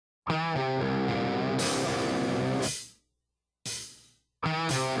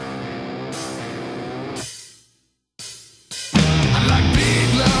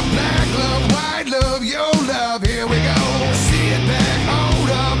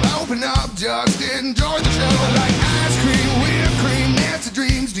open up, just enjoy the show. I like ice cream, whipped cream, nasty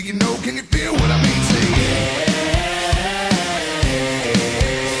dreams. Do you know, can you feel what I mean? Say yeah.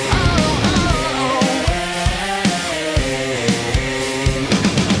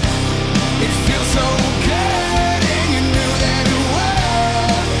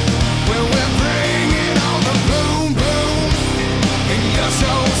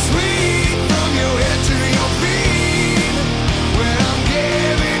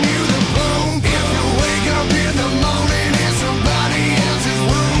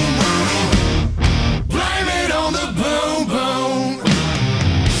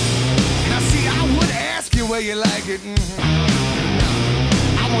 Where you like it,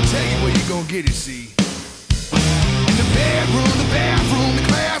 I'm gonna tell you where you gonna get it, see. In the bedroom, the bathroom, the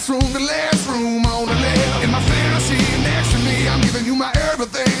classroom, the last room on the left. In my fantasy, next to me, I'm giving you my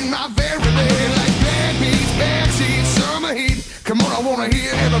everything, my very best. Like bad beats, backseat, summer heat. Come on, I wanna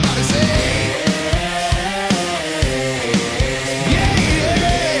hear everybody say